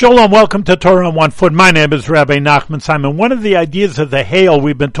Shalom, welcome to Torah on One Foot. My name is Rabbi Nachman Simon. One of the ideas of the hail,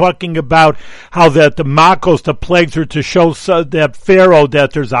 we've been talking about how that the Makos, the plagues, are to show that Pharaoh,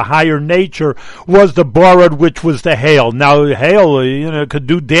 that there's a higher nature, was the Borod, which was the hail. Now, hail, could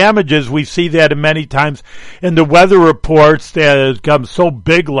do damages. We see that many times in the weather reports that it becomes so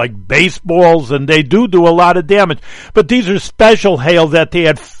big like baseballs, and they do a lot of damage. But these are special hail that they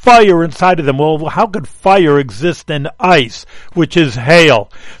had fire inside of them. Well, how could fire exist in ice, which is hail?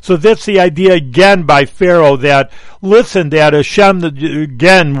 So that's the idea again by Pharaoh that, listen, that Hashem,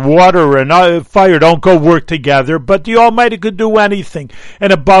 again, water and fire don't go work together, but the Almighty could do anything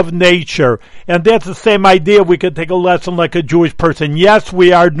and above nature. And that's the same idea. We could take a lesson like a Jewish person. Yes,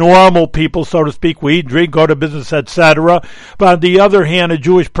 we are normal people, so to speak. We eat, drink, go to business, etc. But on the other hand, a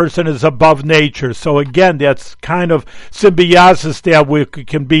Jewish person is above nature. So again, that's kind of symbiosis that we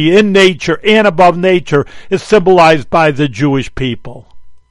can be in nature and above nature is symbolized by the Jewish people.